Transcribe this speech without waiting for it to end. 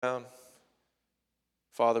down.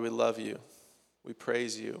 Father, we love you. We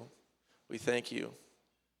praise you. We thank you.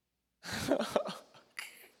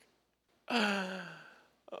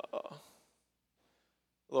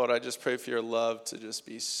 Lord, I just pray for your love to just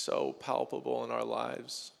be so palpable in our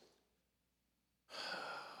lives.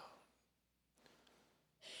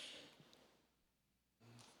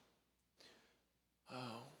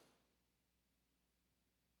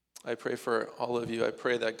 I pray for all of you. I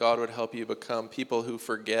pray that God would help you become people who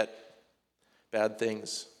forget bad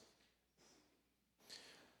things.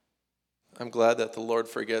 I'm glad that the Lord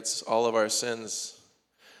forgets all of our sins.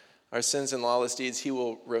 Our sins and lawless deeds, he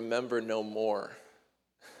will remember no more.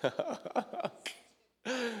 And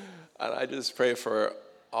I just pray for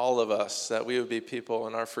all of us that we would be people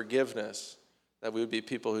in our forgiveness, that we would be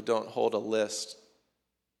people who don't hold a list,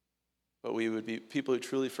 but we would be people who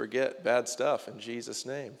truly forget bad stuff in Jesus'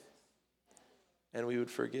 name. And we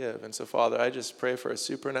would forgive. And so, Father, I just pray for a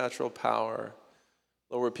supernatural power.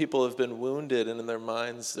 Lord, where people have been wounded and in their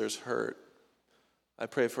minds there's hurt, I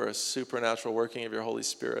pray for a supernatural working of your Holy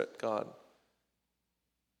Spirit, God.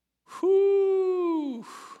 Whew.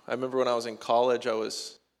 I remember when I was in college, I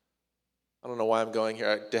don't know why I'm going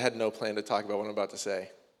here. I had no plan to talk about what I'm about to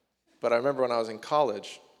say. But I remember when I was in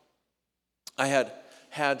college, I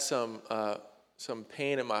had some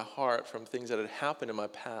pain in my heart from things that had happened in my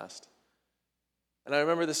past. And I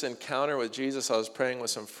remember this encounter with Jesus. I was praying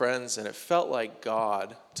with some friends, and it felt like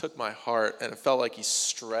God took my heart, and it felt like he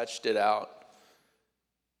stretched it out.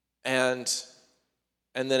 And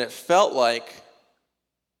then it felt like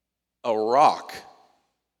a rock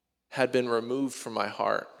had been removed from my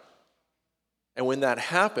heart. And when that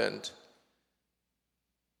happened,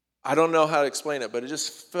 I don't know how to explain it, but it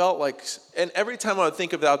just felt like, and every time I would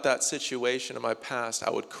think about that situation in my past,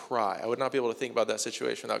 I would cry. I would not be able to think about that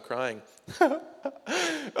situation without crying.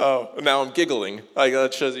 Oh, now I'm giggling. Like,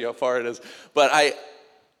 that shows you how far it is. But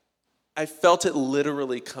I felt it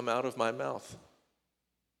literally come out of my mouth.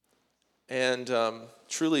 And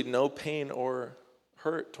truly no pain or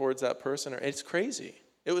hurt towards that person. It's crazy.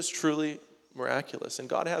 It was truly miraculous. And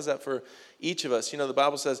God has that for each of us. You know, the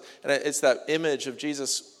Bible says, and it's that image of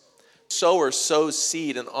Jesus, sower sows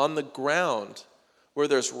seed, and on the ground where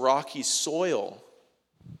there's rocky soil,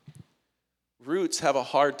 roots have a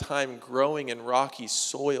hard time growing in rocky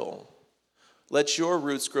soil. Let your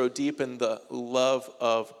roots grow deep in the love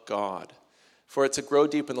of God. For it to grow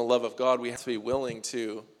deep in the love of God, we have to be willing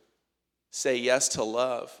to say yes to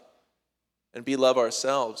love and be love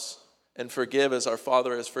ourselves and forgive as our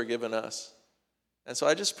Father has forgiven us. And so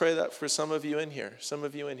I just pray that for some of you in here.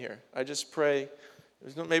 I just pray,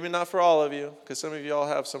 maybe not for all of you, because some of you all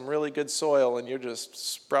have some really good soil and you're just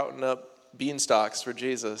sprouting up beanstalks for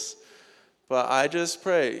Jesus. But I just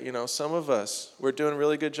pray, some of us, we're doing a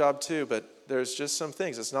really good job too, but there's just some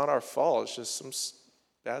things. It's not our fault. It's just some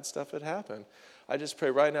bad stuff that happened. I just pray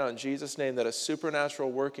right now in Jesus' name that a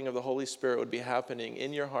supernatural working of the Holy Spirit would be happening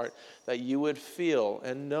in your heart, that you would feel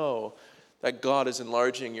and know that God is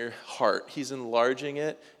enlarging your heart. He's enlarging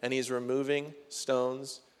it, and he's removing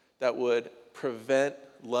stones that would prevent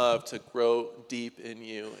love to grow deep in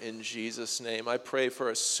you in Jesus' name. I pray for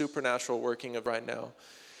a supernatural working of right now.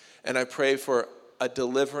 And I pray for a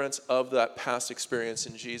deliverance of that past experience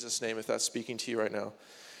in Jesus' name, if that's speaking to you right now.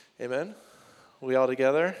 Amen? We all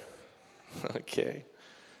together? Okay.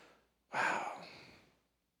 Wow.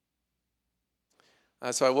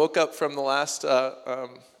 So I woke up from the last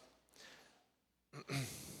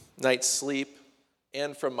night's sleep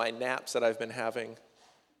and from my naps that I've been having.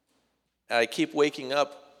 I keep waking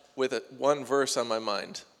up with one verse on my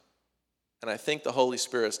mind, and I think the Holy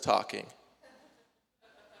Spirit's talking.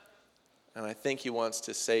 And I think he wants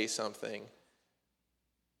to say something.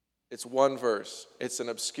 It's one verse. It's an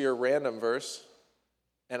obscure random verse.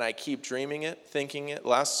 And I keep dreaming it, thinking it.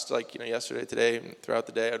 Yesterday, today, and throughout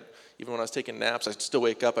the day, even when I was taking naps, I still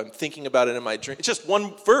wake up. I'm thinking about it in my dream. It's just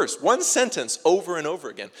one verse, one sentence over and over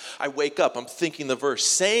again. I wake up, I'm thinking the verse,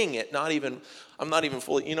 saying it, I'm not even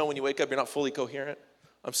fully, when you wake up, you're not fully coherent.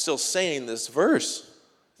 I'm still saying this verse,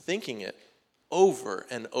 thinking it over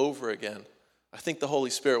and over again. I think the Holy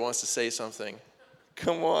Spirit wants to say something.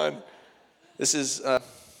 Come on. This is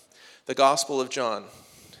the Gospel of John,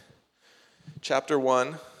 chapter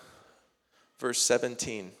 1, verse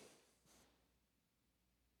 17.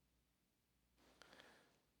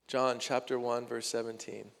 John, chapter 1, verse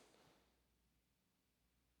 17.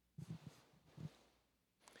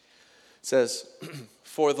 It says,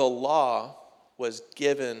 "For the law was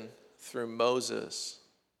given through Moses,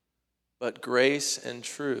 but grace and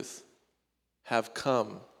truth have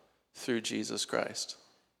come through Jesus Christ."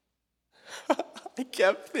 I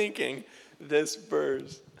kept thinking this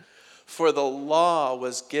verse. For the law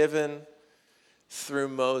was given through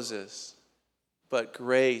Moses, but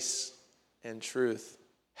grace and truth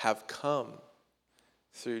have come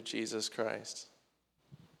through Jesus Christ.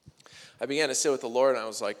 I began to sit with the Lord, and I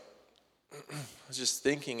was like, I was just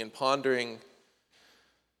thinking and pondering,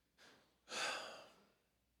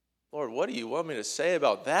 Lord, what do you want me to say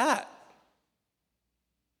about that?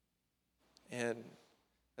 And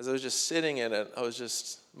as I was just sitting in it, I was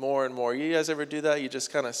just more and more. You guys ever do that? You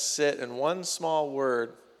just kind of sit in one small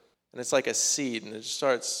word, and it's like a seed, and it just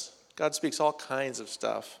starts, God speaks all kinds of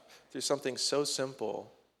stuff through something so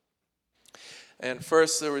simple. And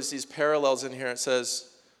first, there was these parallels in here. It says,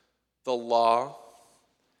 the law,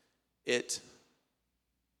 it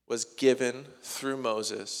was given through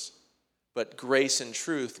Moses, but grace and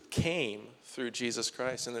truth came through Jesus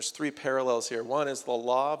Christ. And there's three parallels here. One is the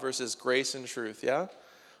law versus grace and truth, yeah?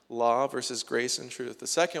 Law versus grace and truth. The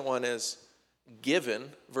second one is given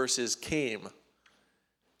versus came.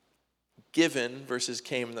 Given versus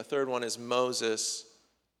came. And the third one is Moses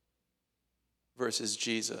versus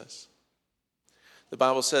Jesus. The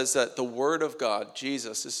Bible says that the Word of God,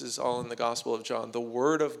 Jesus, this is all in the Gospel of John, the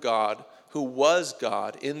Word of God, who was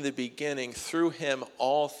God in the beginning, through him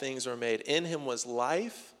all things were made. In him was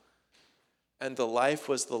life, and the life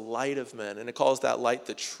was the light of men. And it calls that light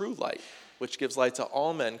the true light, which gives light to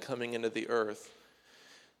all men coming into the earth.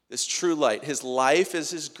 This true light, his life is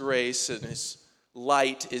his grace, and his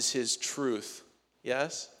light is his truth.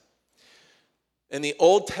 Yes? In the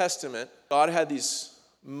Old Testament, God had these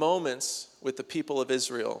moments with the people of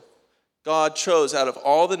Israel. God chose out of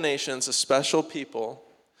all the nations a special people,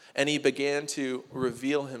 and he began to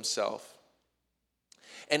reveal himself.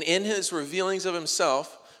 And in his revealings of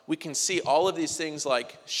himself, we can see all of these things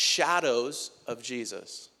like shadows of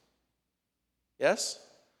Jesus. Yes?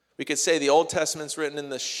 We could say the Old Testament's written in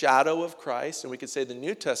the shadow of Christ, and we could say the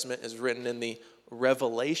New Testament is written in the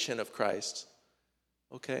revelation of Christ.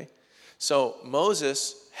 Okay? So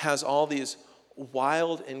Moses has all these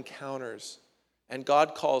wild encounters, and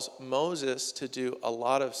God calls Moses to do a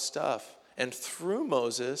lot of stuff, and through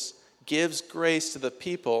Moses gives grace to the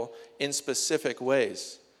people in specific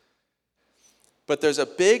ways. But there's a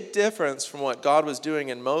big difference from what God was doing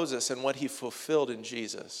in Moses and what he fulfilled in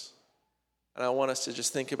Jesus. And I want us to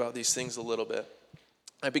just think about these things a little bit.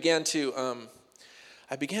 I began to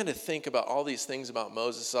think about all these things about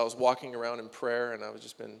Moses. I was walking around in prayer, and I was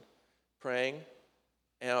just been praying,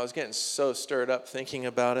 and I was getting so stirred up thinking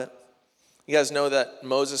about it. You guys know that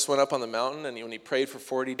Moses went up on the mountain, and when he prayed for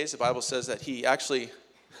 40 days, the Bible says that he actually,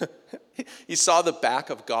 he saw the back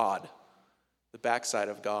of God, the backside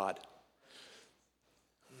of God.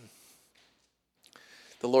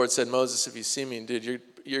 The Lord said, Moses, if you see me, dude,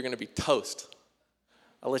 you're going to be toast.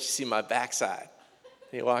 I'll let you see my backside.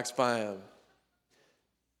 And he walks by him.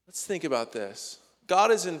 Let's think about this.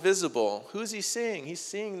 God is invisible. Who is he seeing? He's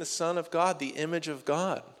seeing the Son of God, the image of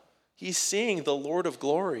God. He's seeing the Lord of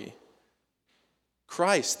glory,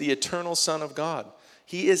 Christ, the eternal Son of God.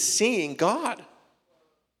 He is seeing God.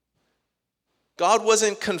 God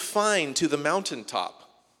wasn't confined to the mountaintop.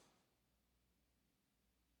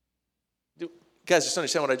 You guys just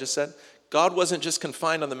understand what I just said? God wasn't just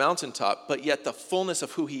confined on the mountaintop, but yet the fullness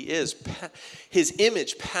of who he is, his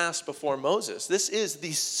image passed before Moses. This is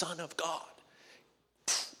the Son of God.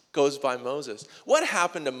 Goes by Moses. What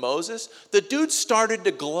happened to Moses? The dude started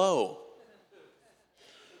to glow.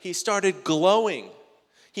 He started glowing.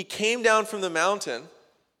 He came down from the mountain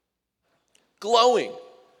glowing.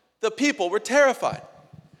 The people were terrified.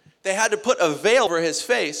 They had to put a veil over his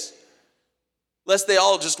face lest they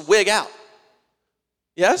all just wig out.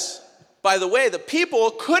 Yes? By the way, the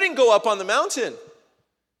people couldn't go up on the mountain.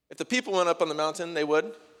 If the people went up on the mountain, they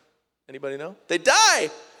would. Anybody know? They'd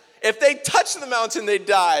die. If they touched the mountain, they'd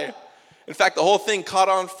die. In fact, the whole thing caught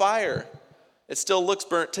on fire. It still looks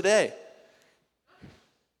burnt today.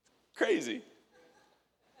 Crazy.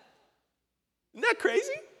 Isn't that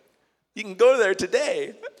crazy? You can go there today.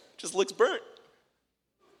 It just looks burnt.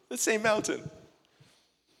 The same mountain.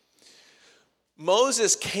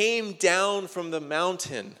 Moses came down from the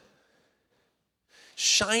mountain,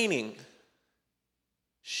 shining,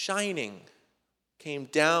 came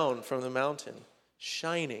down from the mountain,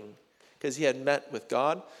 shining, because he had met with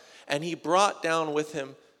God, and he brought down with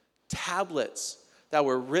him tablets that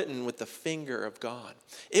were written with the finger of God.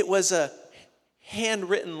 It was a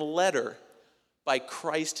handwritten letter by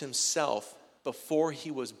Christ himself before he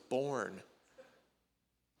was born.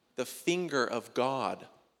 The finger of God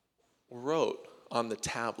wrote on the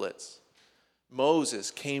tablets.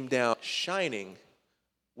 Moses came down shining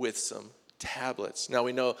with some tablets. Now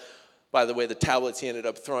we know By the way, the tablets, he ended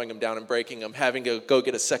up throwing them down and breaking them, having to go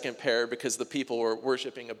get a second pair because the people were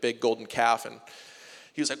worshiping a big golden calf. And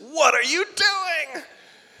he was like, "What are you doing?"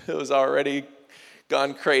 It was already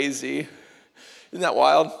gone crazy. Isn't that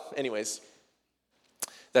wild? Anyways,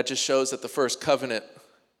 that just shows that the first covenant,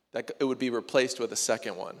 that it would be replaced with a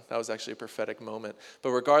second one. That was actually a prophetic moment. But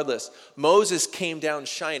regardless, Moses came down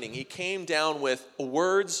shining. He came down with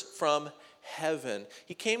words from heaven.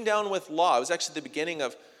 He came down with law. It was actually the beginning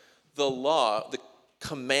of the law, the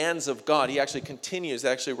commands of God. He actually continues,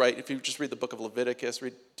 actually, right, if you just read the book of Leviticus,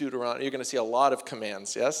 read Deuteronomy, you're going to see a lot of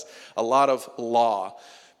commands, yes? A lot of law.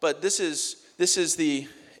 But this is the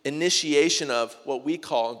initiation of what we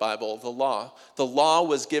call in the Bible the law. The law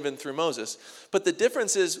was given through Moses. But the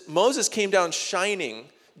difference is Moses came down shining.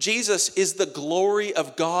 Jesus is the glory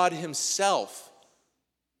of God himself.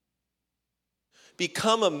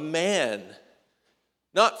 Become a man,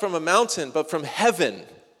 not from a mountain, but from heaven.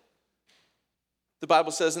 The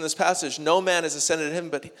Bible says in this passage, no man has ascended to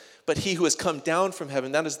heaven, but he who has come down from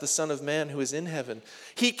heaven, that is the Son of Man who is in heaven.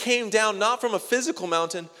 He came down not from a physical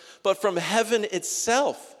mountain, but from heaven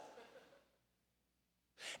itself.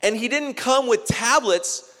 And he didn't come with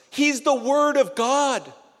tablets. He's the Word of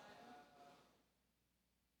God.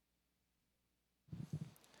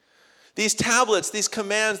 These tablets, these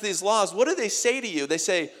commands, these laws, what do they say to you? They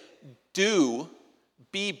say, do,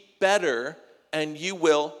 be better, and you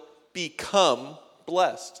will become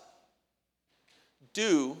blessed.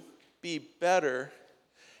 Do, be better,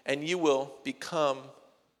 and you will become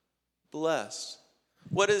blessed.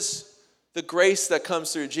 What is the grace that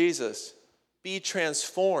comes through Jesus? Be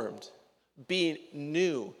transformed, be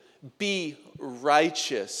new, be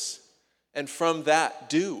righteous, and from that,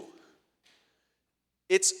 do.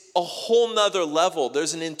 It's a whole nother level.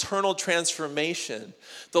 There's an internal transformation.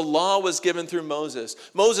 The law was given through Moses.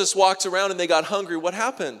 Moses walked around and they got hungry. What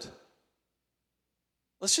happened?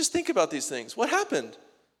 Let's just think about these things. What happened?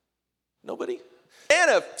 Nobody?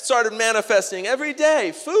 Manna started manifesting every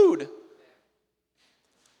day, food.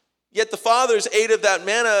 Yet the fathers ate of that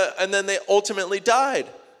manna and then they ultimately died.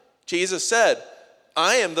 Jesus said,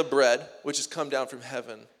 I am the bread which has come down from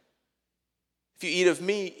heaven. If you eat of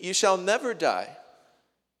me, you shall never die.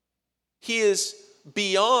 He is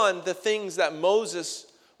beyond the things that Moses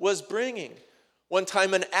was bringing. One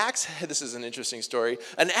time an axe head, this is an interesting story,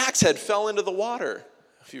 an axe head fell into the water.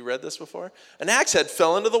 Have you read this before? An axe head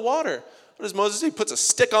fell into the water. What does Moses do? He puts a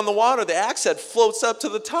stick on the water. The axe head floats up to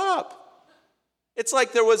the top. It's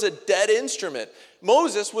like there was a dead instrument.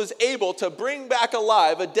 Moses was able to bring back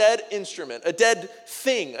alive a dead instrument, a dead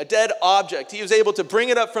thing, a dead object. He was able to bring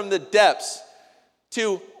it up from the depths,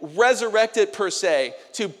 to resurrect it per se,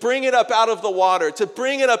 to bring it up out of the water, to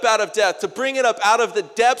bring it up out of death, to bring it up out of the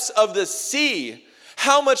depths of the sea.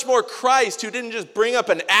 How much more Christ, who didn't just bring up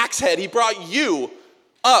an axe head, he brought you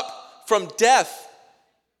up from death,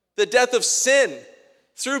 the death of sin,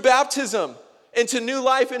 through baptism, into new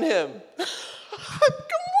life in him.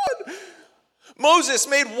 Come on. Moses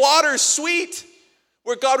made water sweet,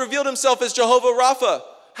 where God revealed himself as Jehovah Rapha.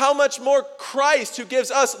 How much more Christ, who gives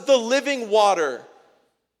us the living water,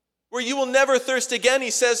 where you will never thirst again,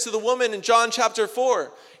 he says to the woman in John chapter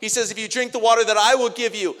 4. He says, if you drink the water that I will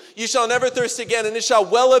give you, you shall never thirst again, and it shall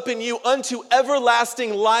well up in you unto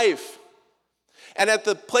everlasting life. And at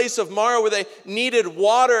the place of Marah where they needed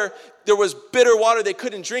water, there was bitter water. They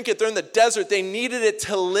couldn't drink it. They're in the desert. They needed it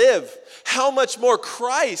to live. How much more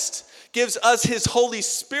Christ gives us his Holy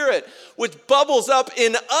Spirit, which bubbles up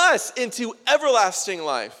in us into everlasting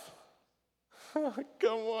life. Come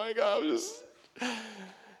on, God.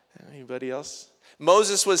 Anybody else?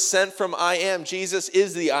 Moses was sent from I am. Jesus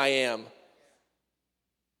is the I am.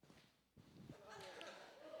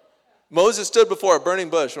 Moses stood before a burning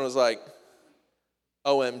bush and was like,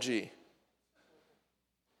 OMG.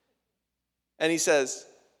 And he says,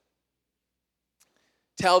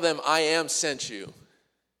 tell them I am sent you.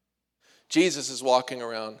 Jesus is walking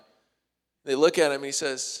around. They look at him and he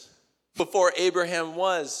says, before Abraham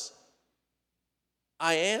was,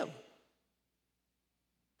 I am.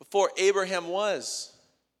 Before Abraham was,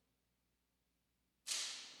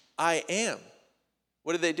 I am.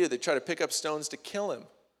 What did they do? They try to pick up stones to kill him.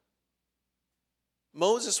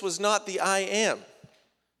 Moses was not the I am.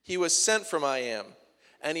 He was sent from I am.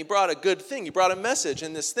 And he brought a good thing. He brought a message.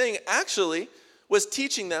 And this thing actually was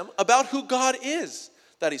teaching them about who God is.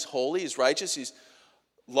 That he's holy, he's righteous, he's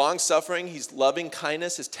long-suffering, he's loving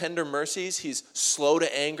kindness, his tender mercies, he's slow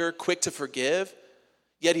to anger, quick to forgive.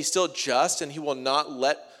 Yet he's still just, and he will not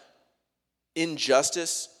let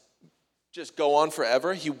injustice just go on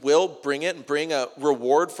forever. He will bring it and bring a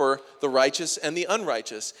reward for the righteous and the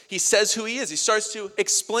unrighteous. He says who he is. He starts to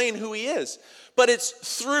explain who he is. But it's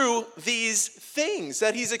through these things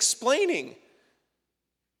that he's explaining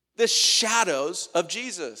the shadows of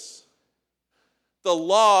Jesus. The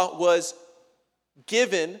law was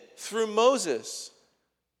given through Moses.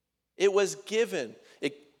 It was given.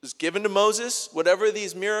 It was given to Moses, whatever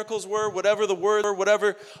these miracles were, whatever the word were,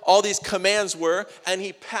 whatever all these commands were, and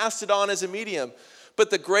he passed it on as a medium. But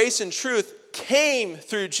the grace and truth came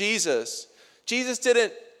through Jesus. Jesus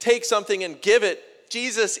didn't take something and give it.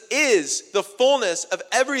 Jesus is the fullness of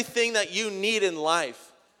everything that you need in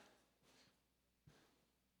life.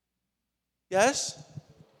 Yes?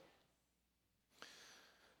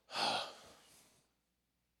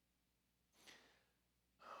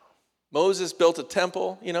 Moses built a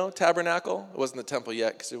temple, tabernacle. It wasn't the temple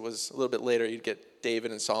yet because it was a little bit later. You'd get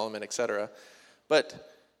David and Solomon, etc.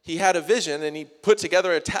 But he had a vision and he put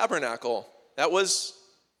together a tabernacle. That was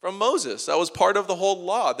from Moses. That was part of the whole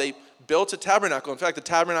law. They built a tabernacle. In fact, the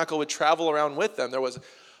tabernacle would travel around with them. There was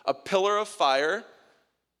a pillar of fire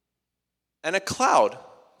and a cloud.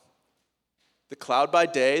 The cloud by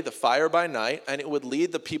day, the fire by night, and it would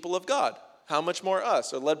lead the people of God. How much more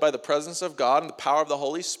us are led by the presence of God and the power of the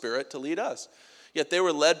Holy Spirit to lead us. Yet they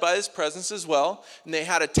were led by his presence as well, and they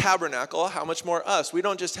had a tabernacle. How much more us? We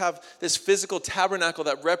don't just have this physical tabernacle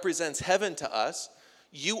that represents heaven to us.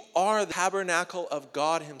 You are the tabernacle of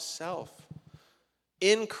God himself.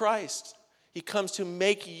 In Christ, he comes to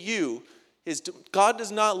make you his. God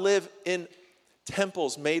does not live in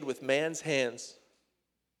temples made with man's hands,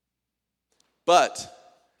 but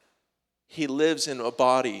he lives in a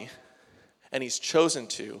body. And he's chosen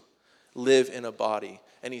to live in a body.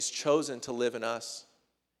 And he's chosen to live in us.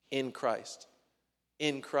 In Christ.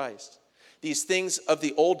 In Christ. These things of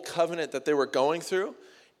the old covenant that they were going through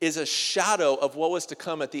is a shadow of what was to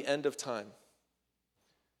come at the end of time.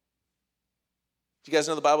 Do you guys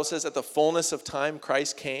know the Bible says at the fullness of time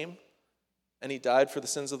Christ came and he died for the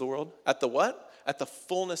sins of the world? At the what? At the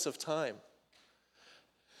fullness of time.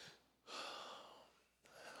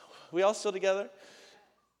 We all still together?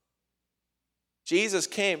 Jesus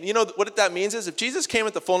came. You know what that means is if Jesus came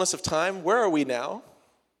at the fullness of time, where are we now?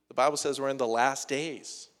 The Bible says we're in the last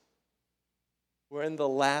days. We're in the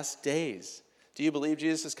last days. Do you believe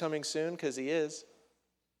Jesus is coming soon? Because he is.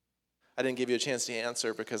 I didn't give you a chance to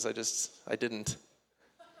answer because I didn't.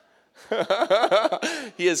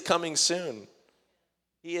 He is coming soon.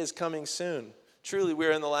 He is coming soon. Truly,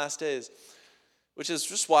 we're in the last days. Which is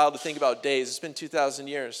just wild to think about days. It's been 2,000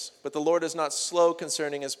 years. But the Lord is not slow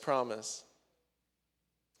concerning his promise.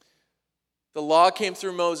 The law came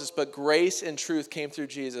through Moses, but grace and truth came through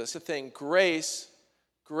Jesus. The thing, grace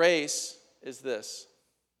is this.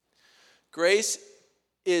 Grace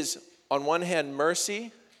is, on one hand,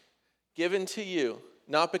 mercy given to you,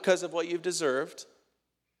 not because of what you've deserved,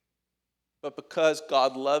 but because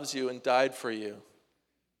God loves you and died for you.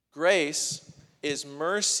 Grace is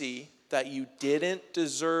mercy that you didn't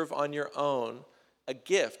deserve on your own, a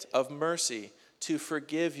gift of mercy to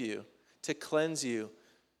forgive you, to cleanse you,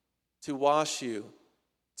 to wash you,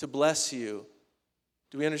 to bless you.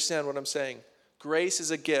 Do we understand what I'm saying? Grace is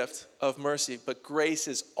a gift of mercy, but grace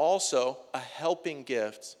is also a helping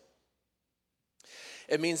gift.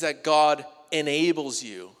 It means that God enables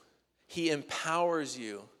you. He empowers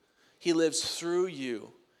you. He lives through you.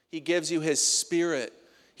 He gives you his spirit.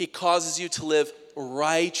 He causes you to live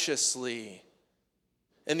righteously.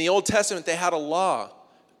 In the Old Testament, they had a law,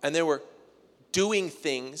 and they were doing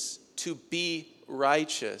things to be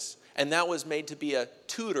righteous. And that was made to be a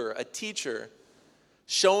tutor, a teacher,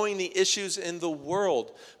 showing the issues in the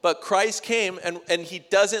world. But Christ came, and he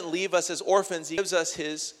doesn't leave us as orphans. He gives us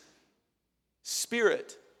his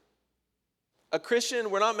spirit. A Christian,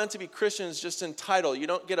 we're not meant to be Christians just in title. You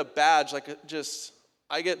don't get a badge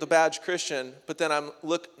I get the badge Christian, but then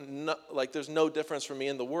like there's no difference for me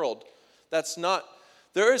in the world. That's not,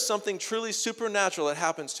 there is something truly supernatural that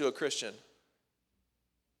happens to a Christian.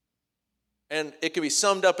 And it can be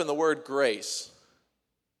summed up in the word grace.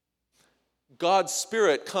 God's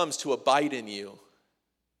Spirit comes to abide in you.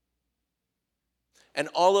 And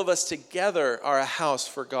all of us together are a house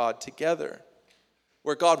for God together,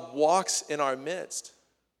 where God walks in our midst.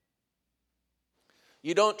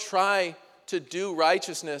 You don't try to do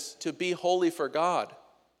righteousness to be holy for God.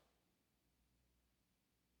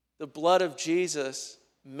 The blood of Jesus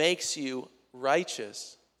makes you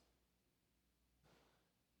righteous.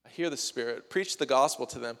 I hear the Spirit. Preach the gospel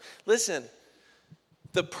to them. Listen,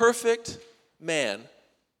 the perfect man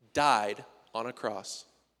died on a cross.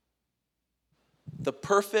 The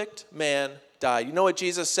perfect man died. You know what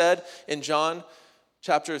Jesus said in John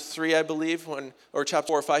chapter 3, I believe, or chapter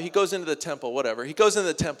 4 or 5? He goes into the temple, whatever. He goes into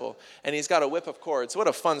the temple, and he's got a whip of cords. What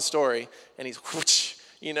a fun story. And he's,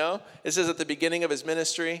 you know? This is at the beginning of his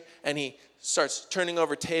ministry, and he starts turning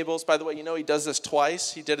over tables. By the way, you know he does this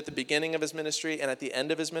twice. He did it at the beginning of his ministry and at the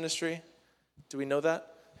end of his ministry. Do we know that?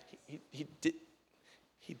 He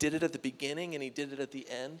did it at the beginning, and he did it at the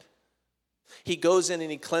end. He goes in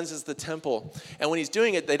and he cleanses the temple. And when he's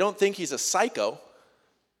doing it, they don't think he's a psycho.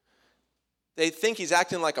 They think he's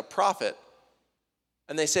acting like a prophet.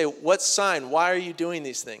 And they say, what sign? Why are you doing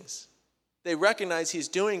these things? They recognize he's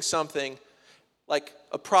doing something like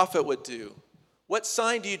a prophet would do. What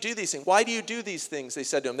sign do you do these things? Why do you do these things? They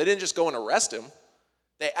said to him. They didn't just go and arrest him.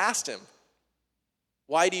 They asked him,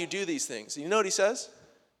 why do you do these things? And you know what he says?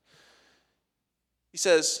 He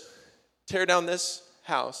says, tear down this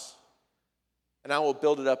house, and I will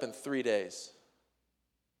build it up in 3 days.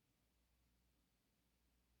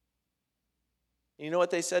 You know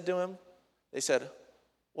what they said to him? They said,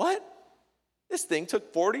 what? This thing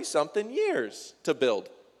took 40-something years to build.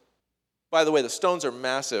 By the way, the stones are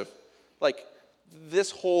massive. Like,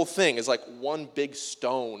 this whole thing is like one big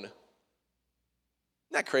stone. Isn't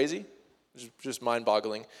that crazy? It's just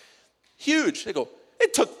mind-boggling. Huge. They go,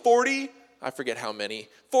 it took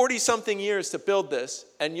 40-something years to build this,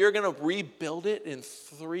 and you're going to rebuild it in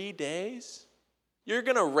 3 days? You're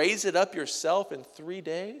going to raise it up yourself in 3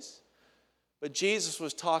 days? But Jesus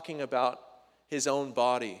was talking about his own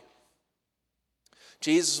body.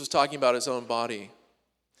 Jesus was talking about his own body.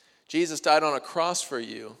 Jesus died on a cross for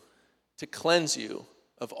you to cleanse you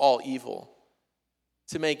of all evil,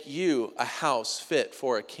 to make you a house fit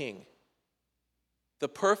for a king. The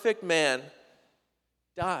perfect man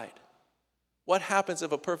died. What happens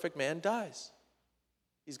if a perfect man dies?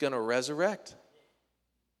 He's going to resurrect.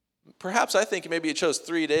 Perhaps I think maybe he chose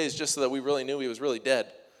 3 days just so that we really knew he was really dead.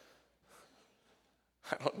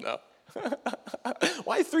 I don't know.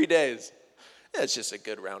 Why 3 days? That's just a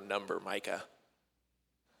good round number, Micah.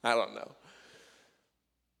 I don't know.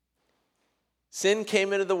 Sin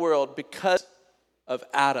came into the world because of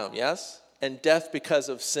Adam, yes? And death because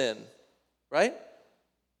of sin, right?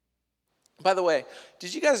 By the way,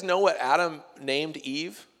 did you guys know what Adam named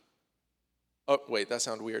Eve? Oh, wait, that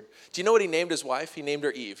sounded weird. Do you know what he named his wife? He named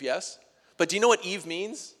her Eve, yes? But do you know what Eve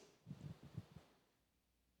means?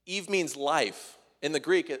 Eve means life. In the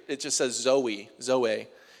Greek, it just says Zoe.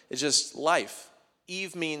 It's just life.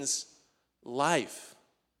 Eve means life.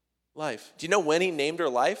 Life. Do you know when he named her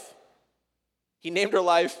life? He named her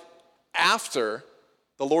life after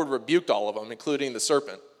the Lord rebuked all of them, including the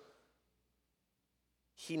serpent.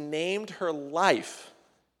 He named her life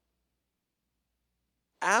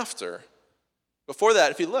after. Before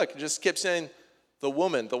that, if you look, it just kept saying the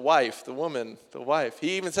woman, the wife, the woman, the wife.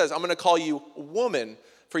 He even says, I'm going to call you woman,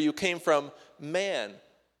 for you came from man.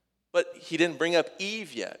 But he didn't bring up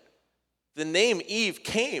Eve yet. The name Eve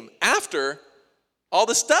came after all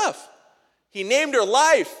the stuff. He named her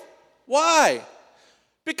life. Why?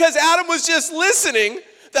 Because Adam was just listening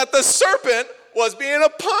that the serpent was being a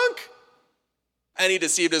punk. And he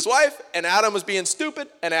deceived his wife, and Adam was being stupid,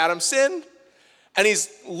 and Adam sinned. And he's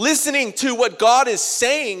listening to what God is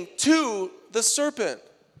saying to the serpent.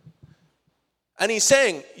 And he's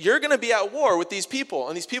saying, you're going to be at war with these people,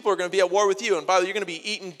 and these people are going to be at war with you. And by the way, you're going to be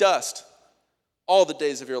eating dust all the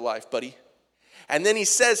days of your life, buddy. And then he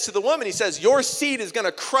says to the woman, he says, your seed is going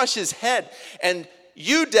to crush his head, and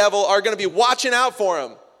you, devil, are going to be watching out for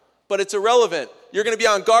him. But it's irrelevant. You're going to be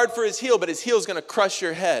on guard for his heel, but his heel is going to crush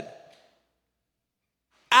your head.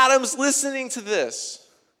 Adam's listening to this.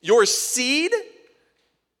 Your seed?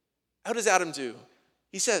 How does Adam do?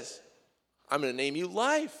 He says, I'm going to name you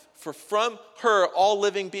life. For from her all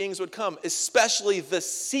living beings would come, especially the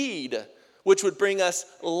seed, which would bring us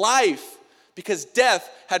life, because death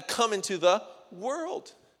had come into the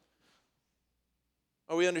world.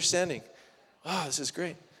 Are we understanding? Oh, this is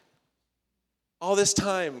great. All this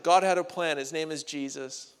time, God had a plan. His name is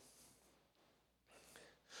Jesus.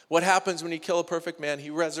 What happens when you kill a perfect man? He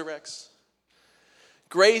resurrects.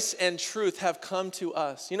 Grace and truth have come to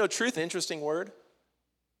us. You know, truth, an interesting word.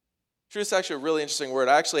 Truth is actually a really interesting word.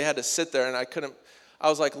 I actually had to sit there and I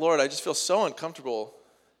was like, Lord, I just feel so uncomfortable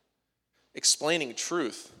explaining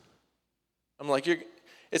truth. I'm like,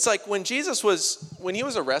 it's like when he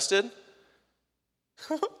was arrested.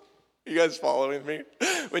 You guys following me?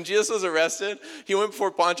 When Jesus was arrested, he went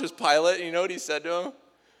before Pontius Pilate, and you know what he said to him?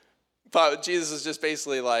 Jesus is just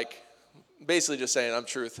basically just saying, I'm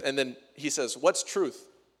truth. And then he says, what's truth?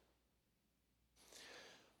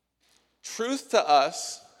 Truth to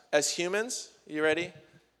us as humans, you ready?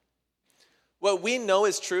 What we know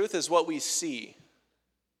is truth is what we see.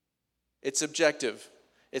 It's objective.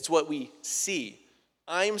 It's what we see.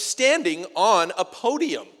 I'm standing on a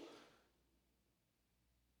podium.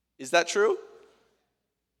 Is that true?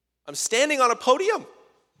 I'm standing on a podium.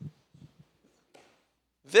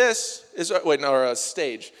 This is, a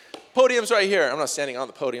stage. Podium's right here. I'm not standing on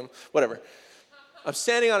the podium. Whatever. I'm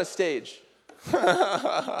standing on a stage.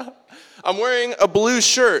 I'm wearing a blue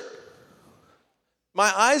shirt.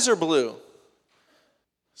 My eyes are blue.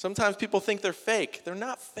 Sometimes people think they're fake. They're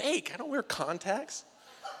not fake. I don't wear contacts.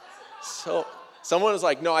 So someone was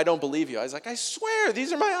like, no, I don't believe you. I was like, I swear,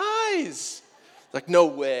 these are my eyes. Like, no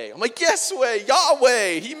way. I'm like, yes way,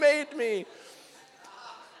 Yahweh, he made me.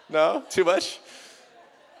 No? Too much?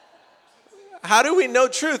 How do we know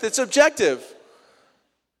truth? It's objective.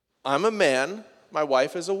 I'm a man. My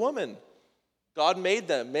wife is a woman. God made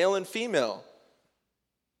them, male and female.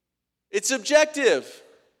 It's objective.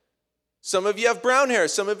 Some of you have brown hair.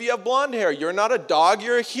 Some of you have blonde hair. You're not a dog.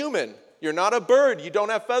 You're a human. You're not a bird. You don't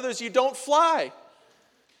have feathers. You don't fly.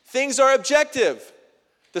 Things are objective.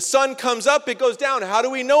 The sun comes up. It goes down. How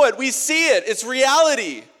do we know it? We see it. It's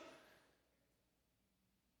reality.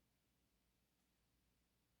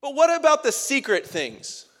 But what about the secret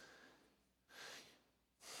things?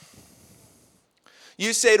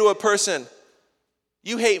 You say to a person,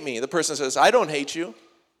 you hate me. The person says, I don't hate you.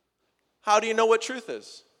 How do you know what truth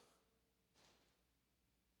is?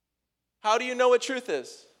 How do you know what truth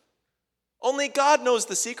is? Only God knows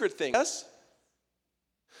the secret things. Yes?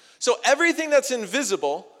 So everything that's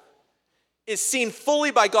invisible is seen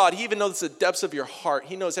fully by God. He even knows the depths of your heart.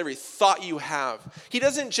 He knows every thought you have. He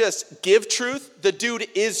doesn't just give truth. The dude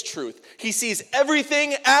is truth. He sees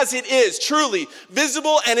everything as it is, truly,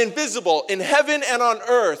 visible and invisible, in heaven and on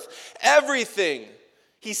earth. Everything.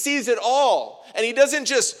 He sees it all. And he doesn't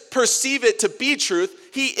just perceive it to be truth.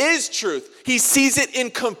 He is truth. He sees it in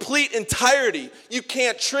complete entirety. You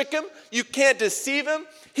can't trick him. You can't deceive him.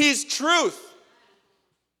 He's truth.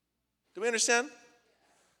 Do we understand?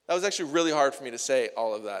 That was actually really hard for me to say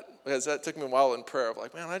all of that, because that took me a while in prayer of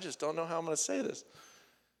like, man, I just don't know how I'm going to say this.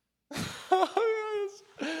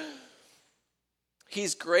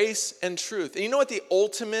 He's grace and truth. And you know what the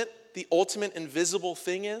ultimate invisible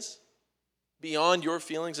thing is? Beyond your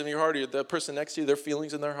feelings in your heart, or the person next to you, their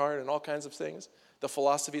feelings in their heart, and all kinds of things, the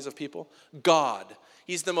philosophies of people. God.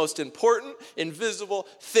 He's the most important, invisible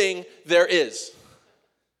thing there is.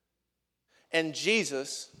 And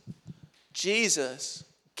Jesus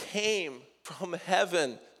came from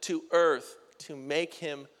heaven to earth to make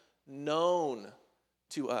him known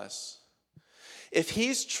to us. If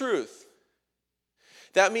he's truth,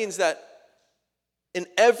 that means that in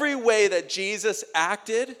every way that Jesus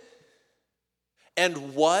acted and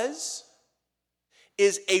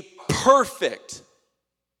is a perfect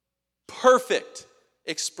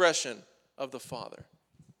expression of the Father.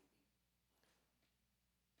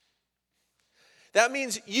 That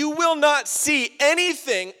means you will not see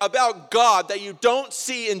anything about God that you don't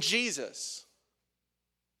see in Jesus.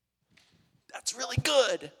 That's really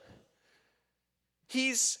good.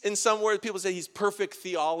 He's, in some words, people say he's perfect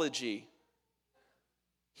theology.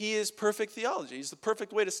 He is perfect theology. He's the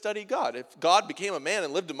perfect way to study God. If God became a man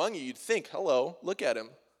and lived among you, you'd think, hello, look at him.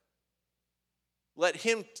 Let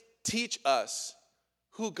him teach us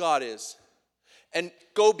who God is. And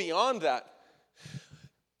go beyond that.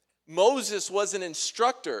 Moses was an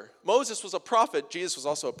instructor. Moses was a prophet. Jesus was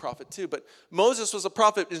also a prophet too. But Moses was a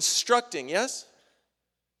prophet instructing, yes?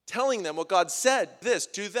 Telling them what God said. This,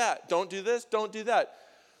 do that. Don't do this, don't do that.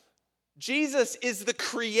 Jesus is the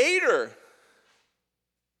creator.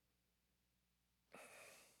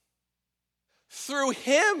 Through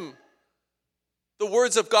him, the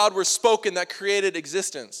words of God were spoken that created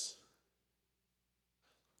existence.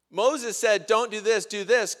 Moses said, don't do this, do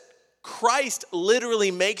this. Christ literally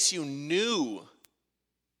makes you new.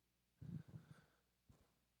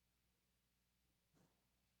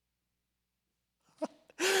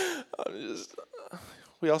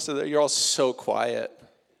 We all said that you're all so quiet.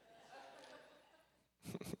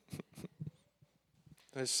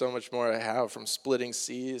 There's so much more I have, from splitting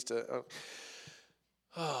seas to...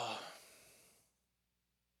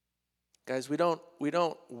 Guys, we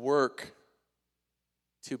don't work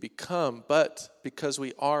to become, but because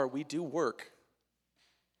we do work.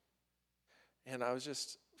 And I was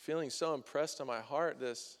just feeling so impressed on my heart,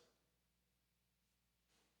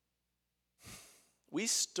 we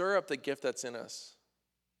stir up the gift that's in us.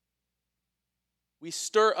 We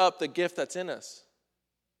stir up the gift that's in us.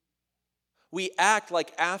 We act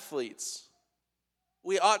like athletes.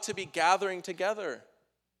 We ought to be gathering together.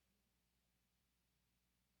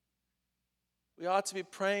 We ought to be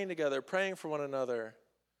praying together, praying for one another,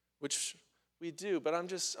 which we do, but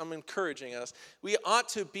I'm encouraging us. We ought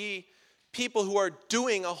to be people who are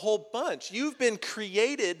doing a whole bunch. You've been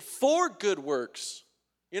created for good works.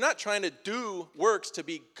 You're not trying to do works to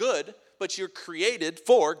be good, but you're created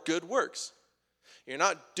for good works. You're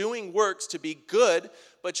not doing works to be good,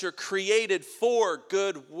 but you're created for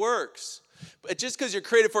good works. But just because you're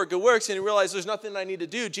created for good works and you realize there's nothing I need to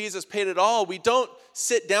do, Jesus paid it all, we don't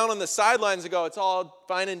sit down on the sidelines and go, it's all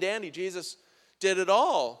fine and dandy. Jesus did it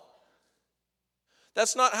all.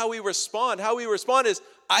 That's not how we respond. How we respond is,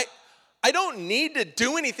 I don't need to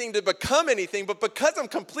do anything to become anything, but because I'm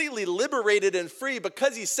completely liberated and free,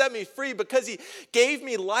 because he set me free, because he gave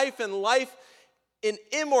me life and life in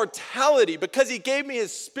immortality, because he gave me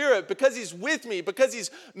his spirit, because he's with me, because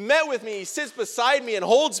he's met with me, he sits beside me and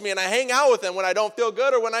holds me, and I hang out with him when I don't feel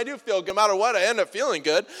good or when I do feel good. No matter what, I end up feeling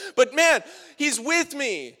good. But man, he's with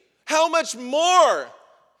me. How much more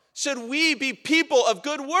should we be people of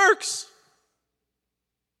good works?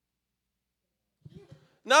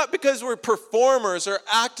 Not because we're performers or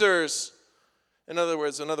actors. In other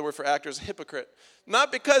words, another word for actor is hypocrite.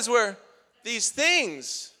 Not because we're these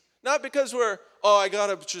things. Not because we're, I got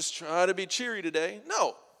to just try to be cheery today.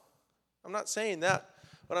 No, I'm not saying that.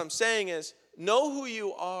 What I'm saying is, know who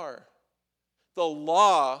you are. The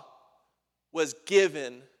law was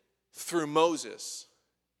given through Moses.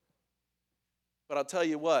 But I'll tell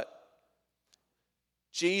you what,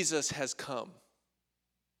 Jesus has come.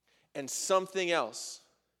 And something else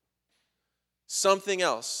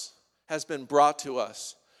has been brought to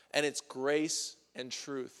us, and it's grace and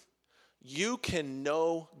truth. You can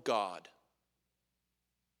know God.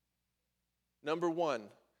 Number one,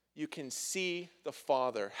 you can see the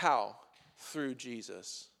Father. How? Through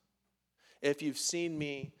Jesus. If you've seen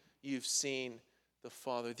me, you've seen the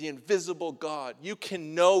Father, the invisible God. You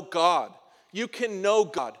can know God. You can know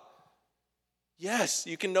God. Yes,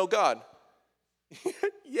 you can know God.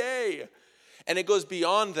 Yay. And it goes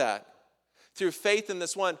beyond that. Through faith in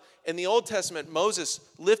this one. In the Old Testament, Moses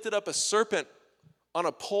lifted up a serpent on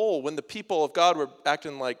a pole when the people of God were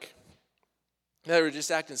acting like, they were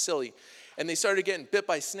just acting silly. And they started getting bit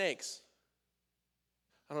by snakes.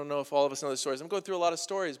 I don't know if all of us know the stories. I'm going through a lot of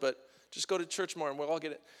stories, but just go to church more and we'll all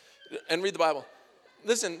get it. And read the Bible.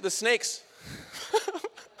 Listen, the snakes.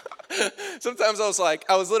 Sometimes I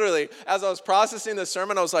was literally, as I was processing the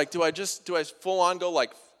sermon, I was like, do I full on go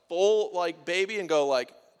like full like baby and go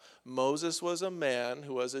like, Moses was a man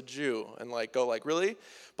who was a Jew, and like go like, really?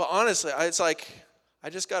 But honestly, it's like,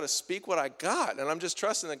 I just got to speak what I got, and I'm just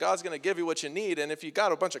trusting that God's going to give you what you need, and if you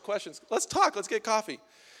got a bunch of questions, let's talk, let's get coffee.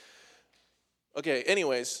 Okay,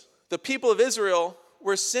 anyways, the people of Israel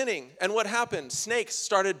were sinning, and what happened? Snakes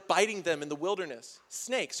started biting them in the wilderness.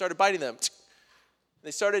 Snakes started biting them.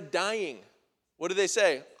 They started dying. What did they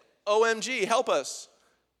say? OMG, help us.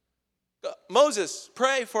 Moses,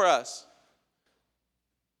 pray for us.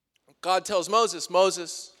 God tells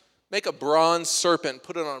Moses, make a bronze serpent,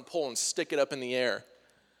 put it on a pole, and stick it up in the air.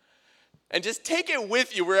 And just take it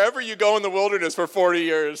with you wherever you go in the wilderness for 40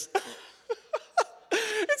 years.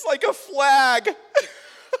 It's like a flag.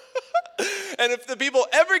 And if the people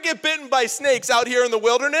ever get bitten by snakes out here in the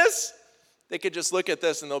wilderness, they could just look at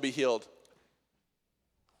this and they'll be healed.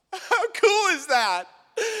 How cool is that?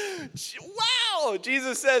 Wow!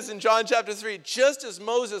 Jesus says in John chapter 3, just as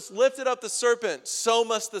Moses lifted up the serpent, so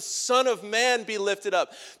must the Son of Man be lifted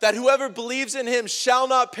up, that whoever believes in him shall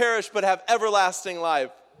not perish but have everlasting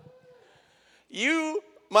life. You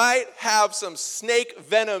might have some snake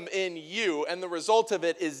venom in you, and the result of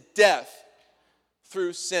it is death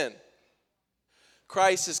through sin.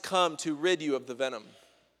 Christ has come to rid you of the venom.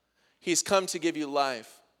 He's come to give you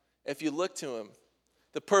life if you look to him.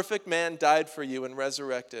 The perfect man died for you and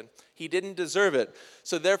resurrected. He didn't deserve it.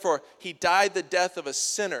 So therefore, he died the death of a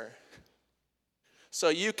sinner so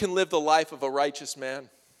you can live the life of a righteous man.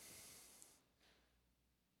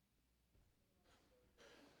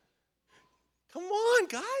 Come on,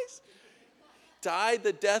 guys. Died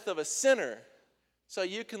the death of a sinner so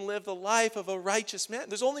you can live the life of a righteous man.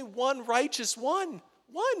 There's only one righteous one.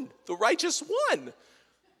 One. The righteous one.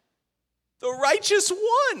 The righteous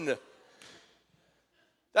one.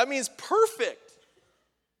 That means perfect.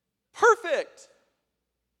 Perfect.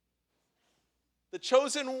 The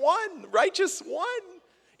chosen one, righteous one,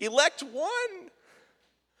 elect one,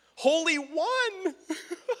 holy one.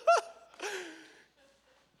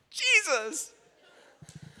 Jesus.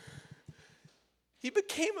 He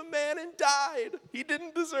became a man and died. He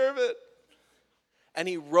didn't deserve it. And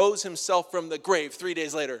he rose himself from the grave 3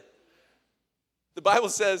 days later. The Bible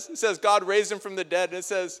says God raised him from the dead, and it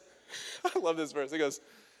says, I love this verse. It goes,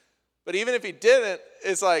 But even if he didn't,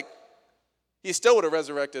 it's like he still would have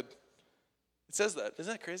resurrected. It says that.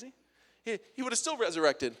 Isn't that crazy? He would have still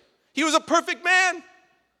resurrected. He was a perfect man.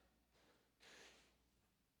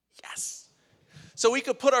 Yes. So we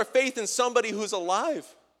could put our faith in somebody who's alive,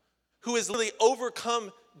 who has literally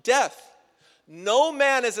overcome death. No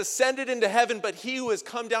man has ascended into heaven but he who has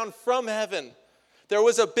come down from heaven. There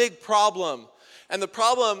was a big problem. And the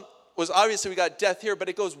problem was obviously we got death here, but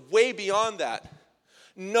it goes way beyond that.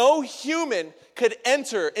 No human could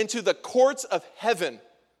enter into the courts of heaven.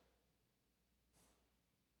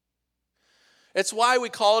 It's why we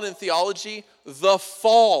call it in theology the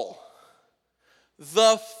fall.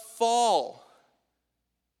 The fall.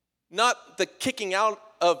 Not the kicking out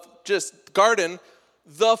of just garden,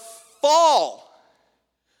 the fall.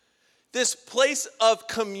 This place of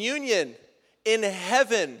communion in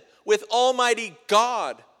heaven with Almighty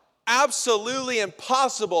God. Absolutely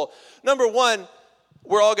impossible. Number one,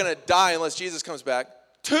 we're all going to die unless Jesus comes back.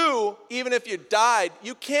 Two, even if you died,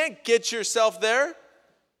 you can't get yourself there.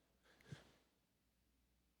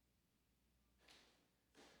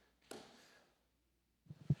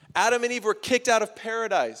 Adam and Eve were kicked out of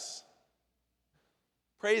paradise.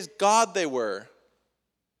 Praise God they were.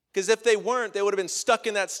 Because if they weren't, they would have been stuck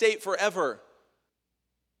in that state forever.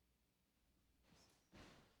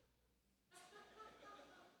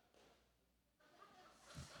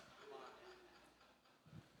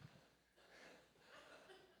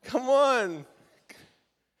 Come on.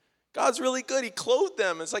 God's really good. He clothed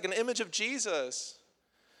them. It's like an image of Jesus.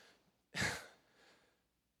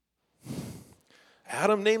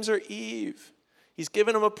 Adam names her Eve. He's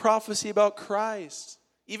given him a prophecy about Christ.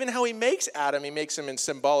 Even how he makes Adam, he makes him in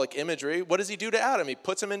symbolic imagery. What does he do to Adam? He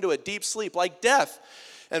puts him into a deep sleep like death.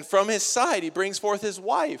 And from his side, he brings forth his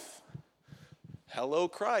wife. Hello,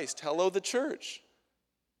 Christ. Hello, the church.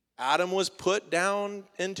 Adam was put down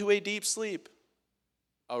into a deep sleep.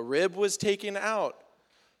 A rib was taken out.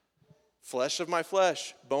 Flesh of my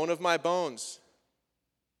flesh, bone of my bones.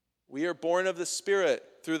 We are born of the Spirit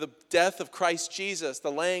through the death of Christ Jesus,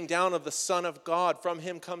 the laying down of the Son of God. From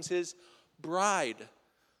him comes his bride,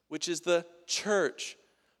 which is the church,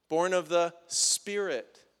 born of the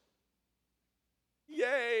Spirit.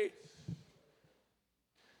 Yay!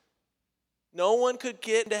 No one could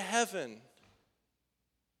get into heaven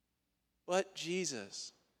but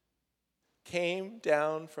Jesus came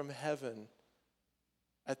down from heaven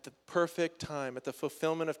at the perfect time, at the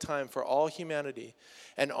fulfillment of time for all humanity.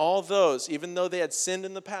 And all those, even though they had sinned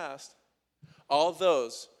in the past, all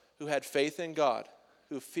those who had faith in God,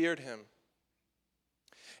 who feared him,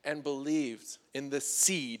 and believed in the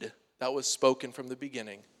seed that was spoken from the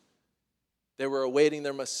beginning, they were awaiting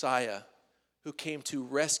their Messiah, who came to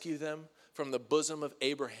rescue them from the bosom of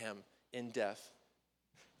Abraham in death.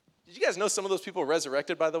 Did you guys know some of those people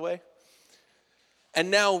resurrected, by the way? And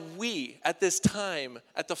now we, at this time,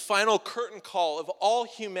 at the final curtain call of all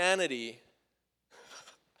humanity,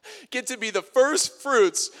 get to be the first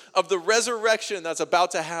fruits of the resurrection that's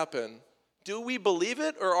about to happen. Do we believe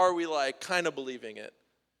it, or are we like kind of believing it?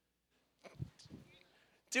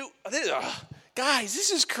 Guys,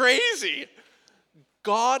 this is crazy.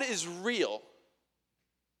 God is real.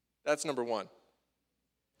 That's number one.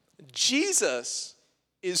 Jesus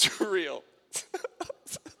is real.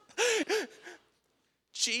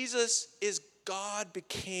 Jesus is God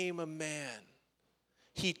became a man.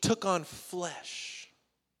 He took on flesh.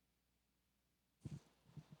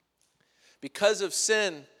 Because of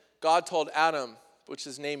sin, God told Adam, which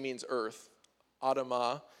his name means earth.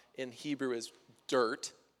 Adamah in Hebrew is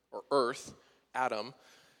dirt or earth. Adam,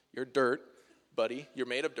 you're dirt, buddy. You're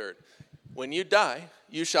made of dirt. When you die,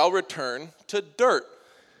 you shall return to dirt.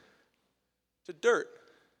 To dirt.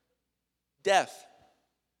 Death.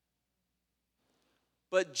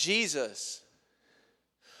 But Jesus,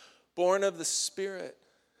 born of the Spirit,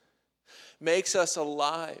 makes us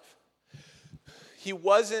alive. He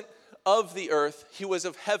wasn't of the earth, he was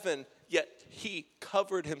of heaven, yet he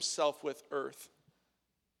covered himself with earth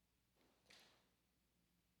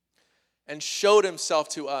and showed himself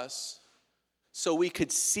to us so we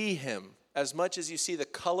could see him as much as you see the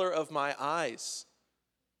color of my eyes.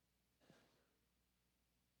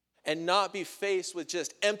 And not be faced with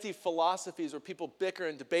just empty philosophies where people bicker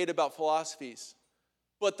and debate about philosophies.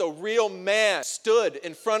 But the real man stood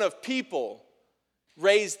in front of people,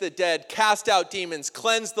 raised the dead, cast out demons,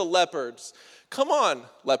 cleansed the lepers. Come on,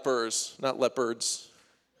 lepers, not leopards.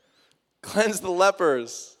 Cleanse the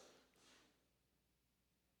lepers.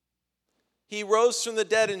 He rose from the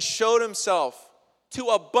dead and showed himself to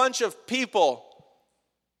a bunch of people.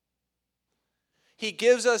 He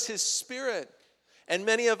gives us his Spirit. And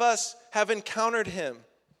many of us have encountered him.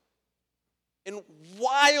 in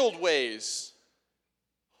wild ways.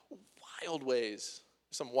 Wild ways.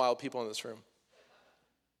 There's some wild people in this room.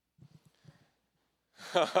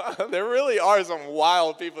 There really are some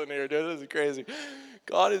wild people in here, dude. This is crazy.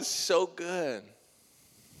 God is so good.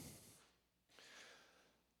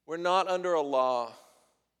 We're not under a law.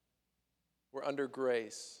 We're under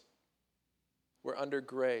grace. We're under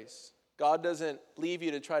grace. God doesn't leave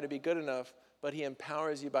you to try to be good enough, but he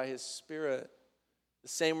empowers you by his Spirit. The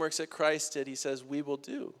same works that Christ did, he says, we will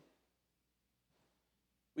do.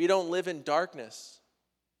 We don't live in darkness.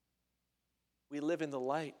 We live in the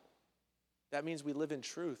light. That means we live in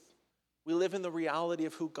truth. We live in the reality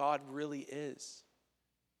of who God really is.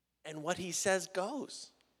 And what he says goes.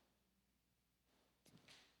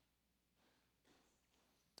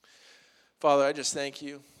 Father, I just thank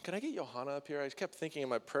you. Can I get Johanna up here? I kept thinking in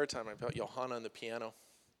my prayer time about Johanna and the piano.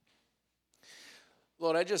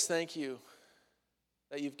 Lord, I just thank you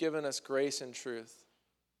that you've given us grace and truth,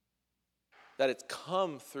 that it's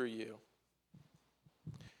come through you,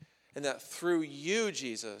 and that through you,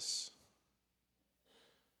 Jesus,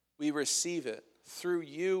 we receive it. Through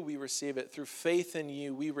you, we receive it. Through faith in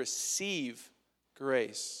you, we receive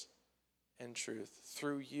grace and truth.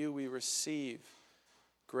 Through you, we receive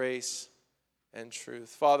grace and truth.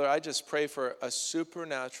 Father, I just pray for a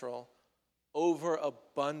supernatural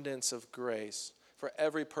overabundance of grace for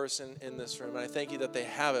every person in this room. And I thank you that they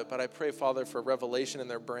have it, but I pray, Father, for revelation in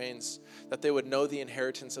their brains, that they would know the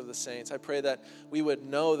inheritance of the saints. I pray that we would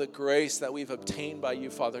know the grace that we've obtained by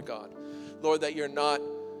you, Father God. Lord, that you're not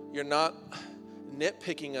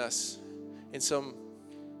nitpicking us in some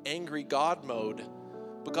angry God mode,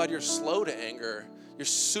 but God, you're slow to anger. You're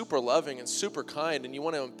super loving and super kind, and you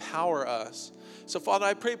want to empower us. So, Father,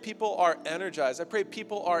 I pray people are energized. I pray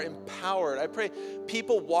people are empowered. I pray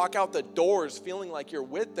people walk out the doors feeling like you're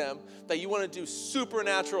with them, that you want to do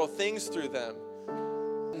supernatural things through them.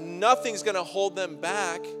 Nothing's going to hold them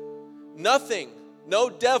back. Nothing. No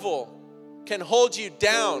devil can hold you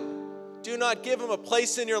down. Do not give him a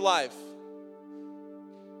place in your life.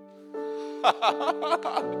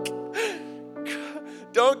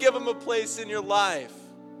 Don't give him a place in your life.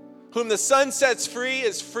 Whom the Son sets free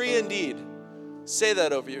is free indeed. Say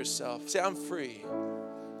that over yourself. Say, I'm free.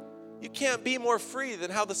 You can't be more free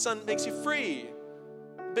than how the Son makes you free.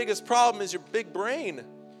 The biggest problem is your big brain.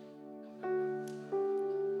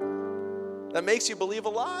 That makes you believe a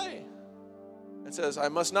lie. It says, I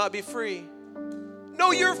must not be free.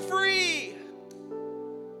 No, you're free.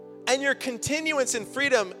 And your continuance in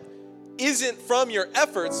freedom isn't from your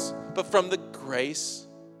efforts, but from the grace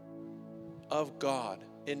of God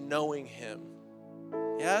in knowing him.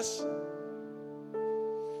 Yes?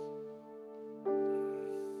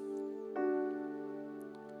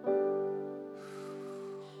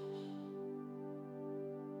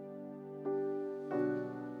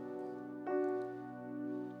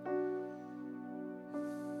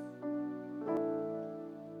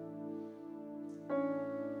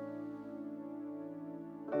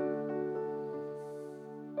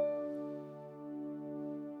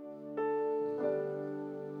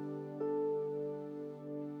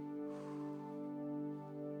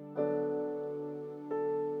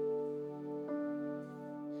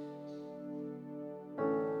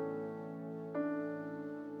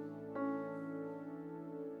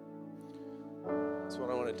 That's what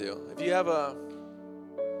I want to do. If you have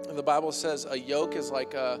the Bible says a yoke is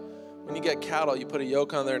like when you get cattle, you put a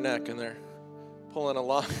yoke on their neck and they're pulling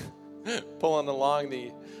along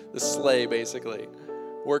the sleigh, basically,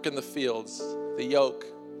 working the fields, the yoke,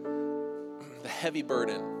 the heavy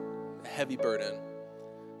burden.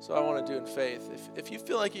 So I want to do in faith. If you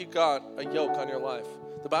feel like you got a yoke on your life,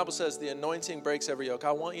 the Bible says the anointing breaks every yoke.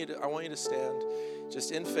 I want you to stand,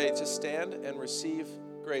 just in faith, just stand and receive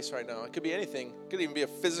grace right now. It could be anything. It could even be a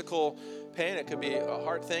physical pain. It could be a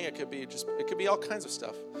heart thing. It could be all kinds of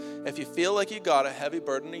stuff. If you feel like you got a heavy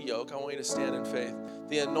burden, a yoke, I want you to stand in faith.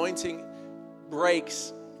 The anointing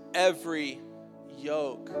breaks every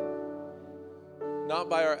yoke, not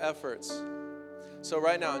by our efforts. So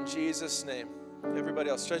right now, in Jesus' name,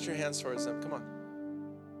 everybody else, stretch your hands towards them. Come on.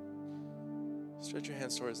 Stretch your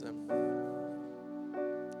hands towards them.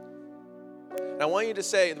 And I want you to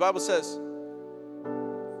say, the Bible says,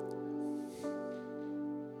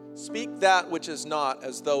 speak that which is not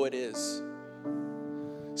as though it is.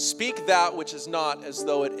 Speak that which is not as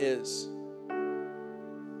though it is.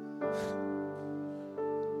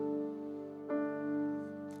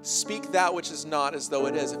 Speak that which is not as though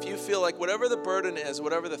it is. If you feel like whatever the burden is,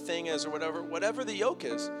 whatever the thing is, or whatever the yoke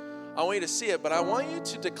is, I want you to see it, but I want you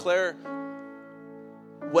to declare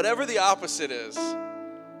whatever the opposite is.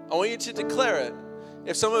 I want you to declare it.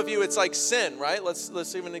 If some of you, it's like sin, right? Let's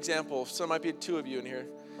give an example. Some might be 2 of you in here.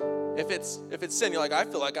 If it's sin, you're like, I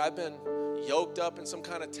feel like I've been yoked up in some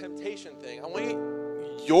kind of temptation thing.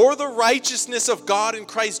 You're the righteousness of God in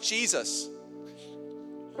Christ Jesus.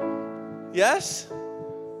 Yes?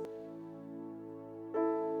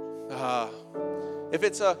 If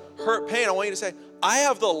it's a hurt pain, I want you to say, I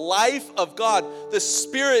have the life of God. The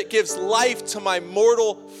Spirit gives life to my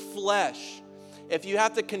mortal flesh. If you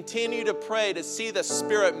have to continue to pray to see the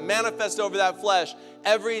Spirit manifest over that flesh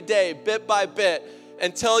every day, bit by bit,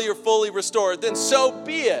 until you're fully restored, then so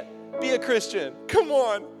be it. Be a Christian. Come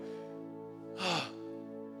on.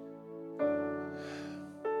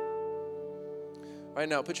 Right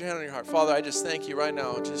now, put your hand on your heart. Father, I just thank you right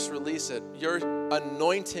now. Just release it. Your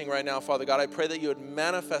anointing right now, Father God, I pray that you would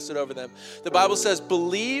manifest it over them. The Bible says,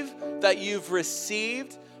 believe that you've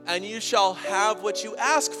received and you shall have what you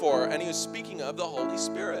ask for. And he was speaking of the Holy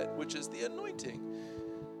Spirit, which is the anointing.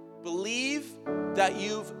 Believe that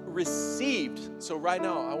you've received. So right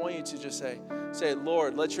now, I want you to just say,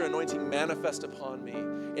 Lord, let your anointing manifest upon me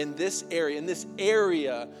in this area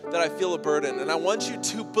that I feel a burden. And I want you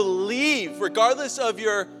to believe, regardless of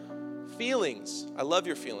your feelings. I love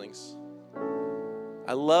your feelings.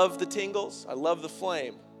 I love the tingles. I love the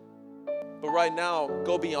flame. But right now,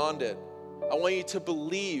 go beyond it. I want you to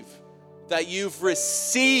believe that you've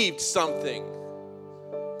received something.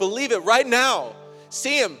 Believe it right now.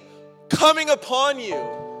 See him coming upon you.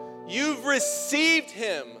 You've received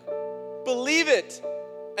him. Believe it,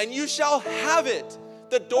 and you shall have it.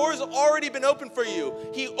 The door's already been opened for you.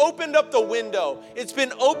 He opened up the window. It's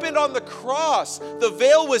been opened on the cross. The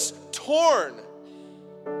veil was torn.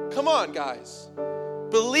 Come on, guys.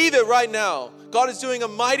 Believe it right now. God is doing a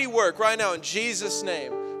mighty work right now in Jesus'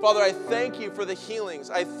 name. Father, I thank you for the healings.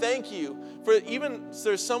 I thank you for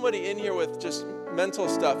there's somebody in here with just mental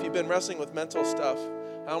stuff. You've been wrestling with mental stuff.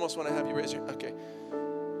 I almost want to have you raise your, okay.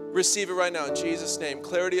 Receive it right now in Jesus' name.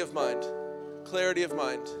 Clarity of mind. Clarity of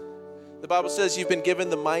mind. The Bible says you've been given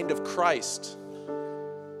the mind of Christ.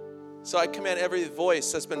 So I command every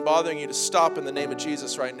voice that's been bothering you to stop in the name of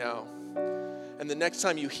Jesus right now. And the next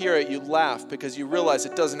time you hear it, you laugh because you realize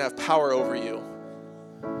it doesn't have power over you.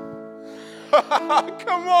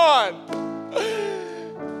 Come on.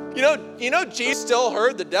 You know, Jesus still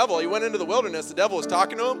heard the devil. He went into the wilderness. The devil was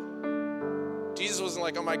talking to him. Jesus wasn't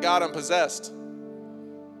like, oh my God, I'm possessed.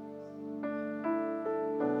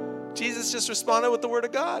 Jesus just responded with the word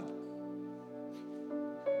of God.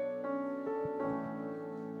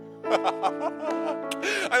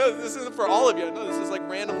 I know this isn't for all of you. I know this is like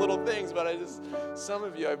random little things, but some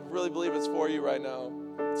of you, I really believe it's for you right now.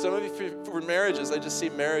 Some of you for marriages, I just see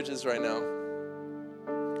marriages right now.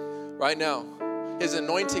 Right now. His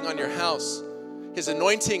anointing on your house. His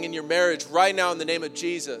anointing in your marriage right now in the name of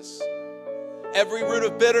Jesus. Every root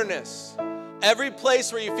of bitterness. Every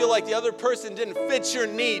place where you feel like the other person didn't fit your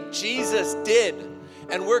need, Jesus did.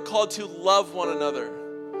 And we're called to love one another.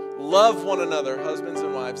 Love one another, husbands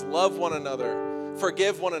and wives. Love one another.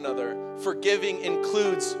 Forgive one another. Forgiving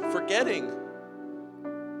includes forgetting.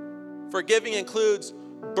 Forgiving includes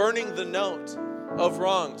burning the note of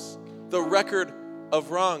wrongs, the record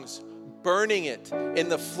of wrongs, burning it in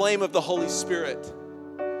the flame of the Holy Spirit.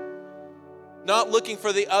 Not looking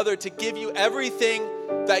for the other to give you everything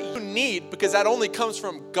that you need, because that only comes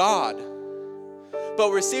from God.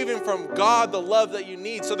 But receiving from God the love that you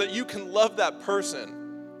need so that you can love that person.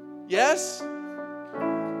 Yes?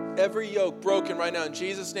 Every yoke broken right now in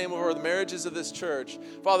Jesus' name over the marriages of this church.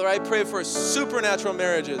 Father, I pray for supernatural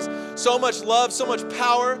marriages. So much love, so much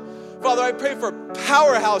power. Father, I pray for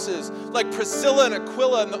powerhouses like Priscilla and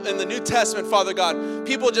Aquila in the New Testament, Father God.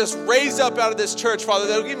 People just raised up out of this church, Father.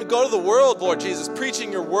 They'll even go to the world, Lord Jesus,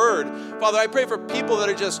 preaching your word. Father, I pray for people that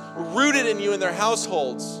are just rooted in you in their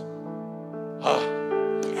households.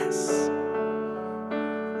 Yes.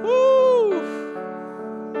 Woo.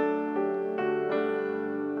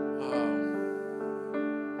 Wow.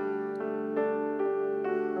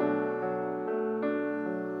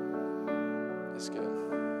 That's good.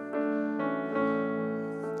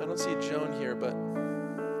 I don't see Joan here, but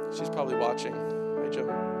she's probably watching. Hi, Joan.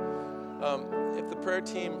 If the prayer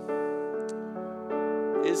team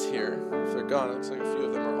is here, if they're gone, it looks like a few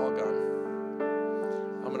of them are all gone.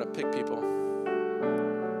 I'm going to pick people.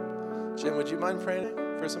 Jim, would you mind praying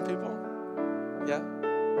for some people? Yeah?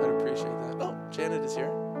 I'd appreciate that. Oh, Janet is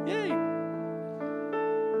here. Yay!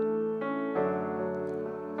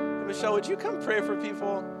 Hey, Michelle, would you come pray for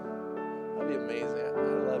people? That'd be amazing. I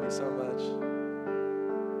love you so much.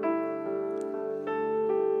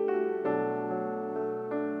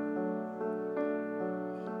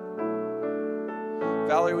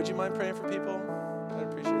 Valerie, would you mind praying for people? I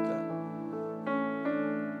appreciate that.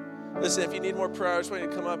 Listen, if you need more prayer, I just want you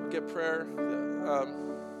to come up and get prayer.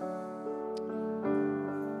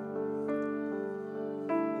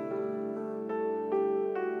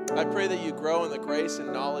 I pray that you grow in the grace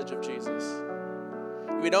and knowledge of Jesus.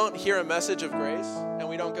 We don't hear a message of grace and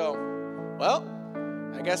we don't go, well,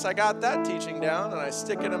 I guess I got that teaching down and I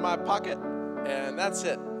stick it in my pocket and that's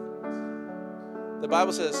it. The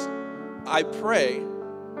Bible says, I pray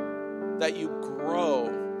that you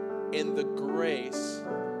grow in the grace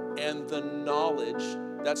and the knowledge,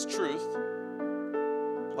 that's truth,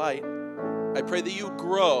 light. I pray that you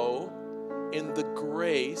grow in the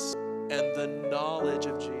grace and the knowledge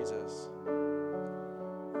of Jesus.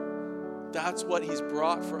 That's what he's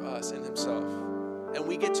brought for us in himself. And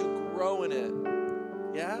we get to grow in it.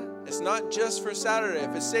 Yeah? It's not just for Saturday.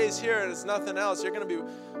 If it stays here and it's nothing else, you're going to be,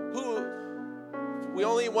 we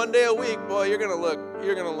only eat one day a week, boy, you're going to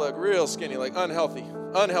look real skinny, like unhealthy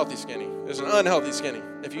skinny. There's an unhealthy skinny.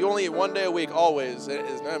 If you only eat one day a week always, it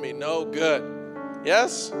is going to be no good.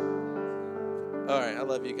 Yes? All right, I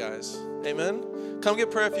love you guys. Amen. Come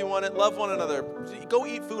get prayer if you want it. Love one another. Go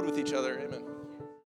eat food with each other. Amen.